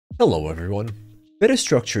Hello everyone.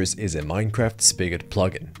 BetterStructures is a Minecraft Spigot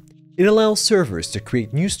plugin. It allows servers to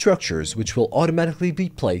create new structures which will automatically be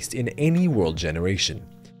placed in any world generation.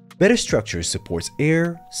 BetterStructures supports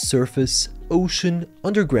air, surface, ocean,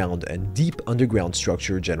 underground, and deep underground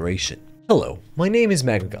structure generation. Hello, my name is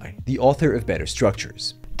MagmaGuy, the author of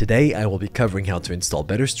BetterStructures. Today I will be covering how to install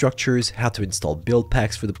BetterStructures, how to install build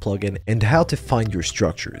packs for the plugin, and how to find your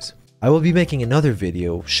structures. I will be making another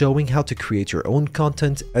video showing how to create your own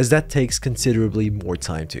content, as that takes considerably more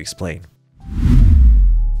time to explain.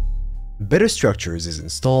 BetterStructures is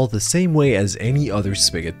installed the same way as any other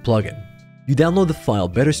Spigot plugin. You download the file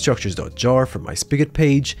betterstructures.jar from my Spigot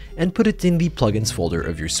page and put it in the plugins folder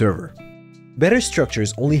of your server.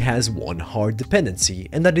 BetterStructures only has one hard dependency,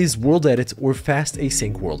 and that is World Edit or Fast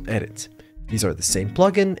Async World Edit. These are the same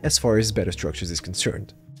plugin as far as BetterStructures is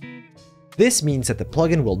concerned. This means that the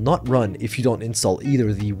plugin will not run if you don't install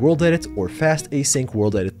either the World Edit or Fast Async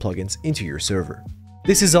World Edit plugins into your server.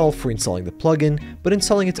 This is all for installing the plugin, but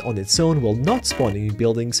installing it on its own will not spawn any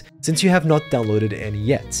buildings since you have not downloaded any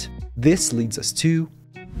yet. This leads us to...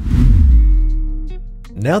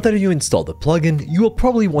 Now that you install the plugin, you will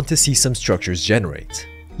probably want to see some structures generate.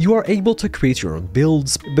 You are able to create your own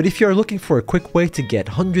builds, but if you are looking for a quick way to get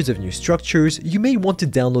hundreds of new structures, you may want to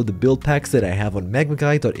download the build packs that I have on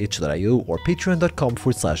magmaguy.itch.io or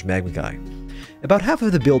patreon.com/magmaguy. About half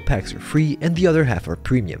of the build packs are free and the other half are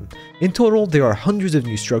premium. In total, there are hundreds of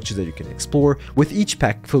new structures that you can explore, with each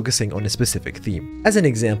pack focusing on a specific theme. As an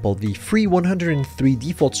example, the free 103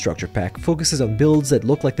 default structure pack focuses on builds that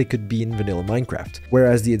look like they could be in vanilla Minecraft,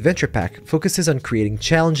 whereas the adventure pack focuses on creating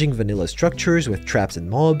challenging vanilla structures with traps and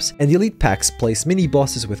mobs, and the elite packs place mini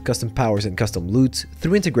bosses with custom powers and custom loot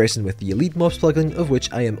through integration with the EliteMobs plugin, of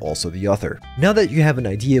which I am also the author. Now that you have an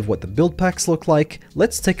idea of what the build packs look like,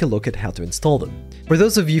 let's take a look at how to install them. For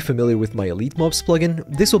those of you familiar with my EliteMobs plugin,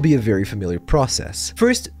 this will be a very familiar process.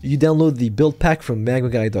 First, you download the build pack from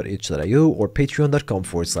magmaguy.itch.io or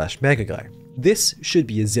patreon.com/magmaguy. This should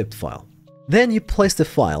be a zipped file. Then you place the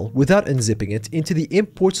file, without unzipping it, into the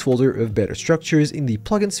imports folder of BetterStructures in the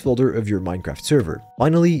plugins folder of your Minecraft server.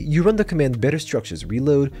 Finally, you run the command BetterStructures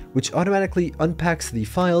reload, which automatically unpacks the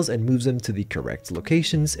files and moves them to the correct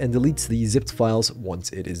locations and deletes the zipped files once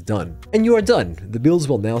it is done. And you are done! The builds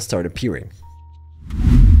will now start appearing.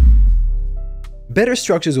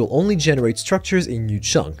 BetterStructures will only generate structures in new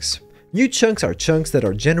chunks. New chunks are chunks that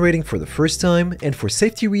are generating for the first time, and for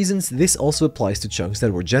safety reasons, this also applies to chunks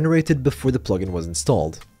that were generated before the plugin was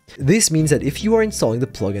installed. This means that if you are installing the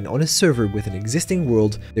plugin on a server with an existing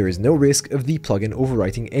world, there is no risk of the plugin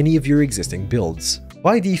overwriting any of your existing builds.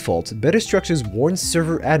 By default, BetterStructures warns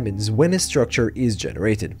server admins when a structure is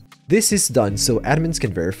generated. This is done so admins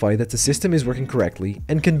can verify that the system is working correctly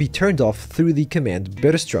and can be turned off through the command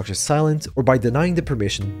BetterStructures silent or by denying the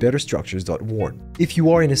permission betterstructures.warn. If you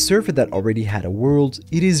are in a server that already had a world,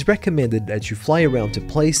 it is recommended that you fly around to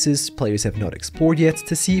places players have not explored yet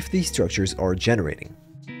to see if these structures are generating.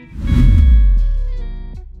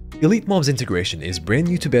 EliteMobs Integration is brand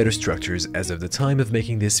new to BetterStructures as of the time of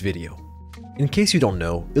making this video. In case you don't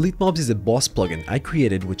know, EliteMobs is a boss plugin I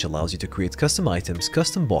created which allows you to create custom items,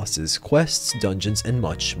 custom bosses, quests, dungeons, and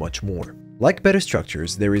much more. Like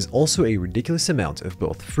BetterStructures, there is also a ridiculous amount of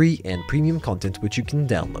both free and premium content which you can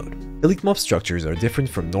download. EliteMobs structures are different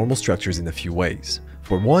from normal structures in a few ways.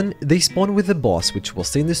 For one, they spawn with a boss which will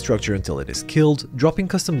stay in the structure until it is killed, dropping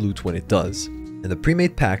custom loot when it does. In the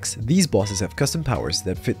pre-made packs, these bosses have custom powers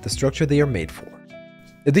that fit the structure they are made for.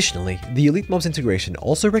 Additionally, the EliteMobs integration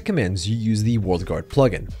also recommends you use the WorldGuard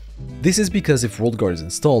plugin. This is because if WorldGuard is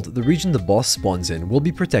installed, the region the boss spawns in will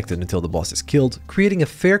be protected until the boss is killed, creating a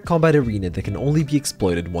fair combat arena that can only be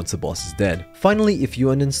exploited once the boss is dead. Finally, if you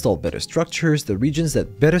uninstall BetterStructures, the regions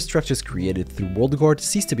that BetterStructures created through WorldGuard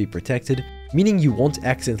cease to be protected, meaning you won't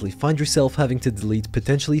accidentally find yourself having to delete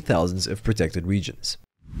potentially thousands of protected regions.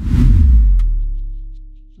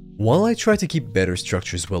 While I try to keep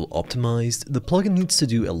BetterStructures well optimized, the plugin needs to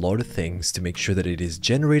do a lot of things to make sure that it is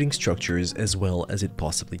generating structures as well as it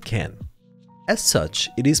possibly can. As such,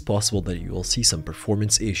 it is possible that you will see some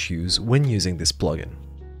performance issues when using this plugin.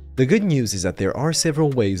 The good news is that there are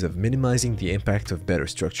several ways of minimizing the impact of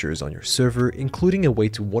BetterStructures on your server, including a way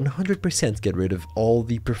to 100% get rid of all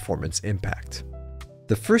the performance impact.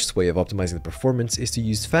 The first way of optimizing the performance is to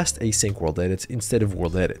use Fast Async World Edit instead of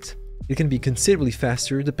World Edit. It can be considerably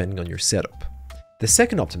faster depending on your setup. The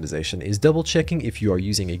second optimization is double checking if you are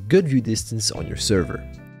using a good view distance on your server.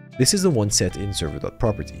 This is the one set in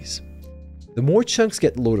server.properties. The more chunks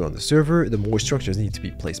get loaded on the server, the more structures need to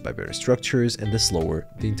be placed by BetterStructures and the slower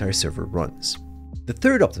the entire server runs. The The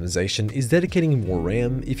third optimization is dedicating more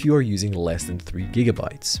RAM if you are using less than 3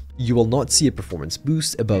 GB. You will not see a performance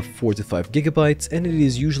boost above 4 to 5 GB, and it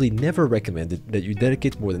is usually never recommended that you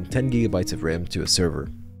dedicate more than 10 GB of RAM to a server.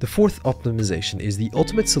 The fourth optimization is the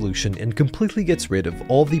ultimate solution and completely gets rid of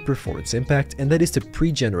all the performance impact, and that is to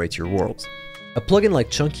pre-generate your world. A plugin like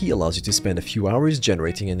Chunky allows you to spend a few hours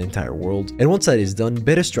generating an entire world, and once that is done,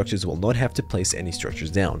 BetterStructures will not have to place any structures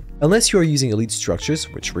down. Unless you are using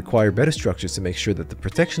EliteStructures, which require BetterStructures to make sure that the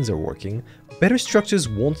protections are working, BetterStructures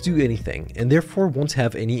won't do anything and therefore won't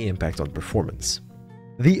have any impact on performance.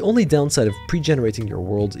 The only downside of pre-generating your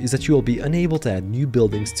world is that you will be unable to add new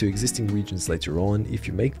buildings to existing regions later on if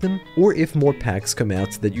you make them, or if more packs come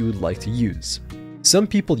out that you would like to use. Some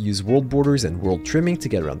people use world borders and world trimming to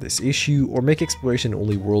get around this issue, or make exploration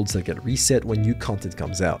only worlds that get reset when new content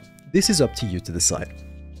comes out. This is up to you to decide.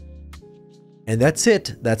 And that's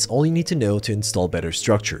it. That's all you need to know to install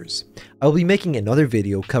BetterStructures. I will be making another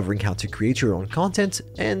video covering how to create your own content,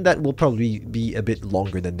 and that will probably be a bit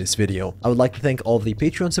longer than this video. I would like to thank all of the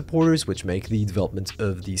Patreon supporters which make the development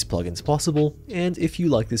of these plugins possible, and if you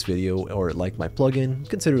like this video or like my plugin,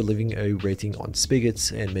 consider leaving a rating on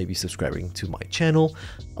Spigot and maybe subscribing to my channel.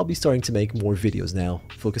 I'll be starting to make more videos now,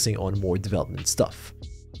 focusing on more development stuff.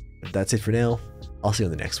 That's it for now. I'll see you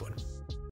on the next one.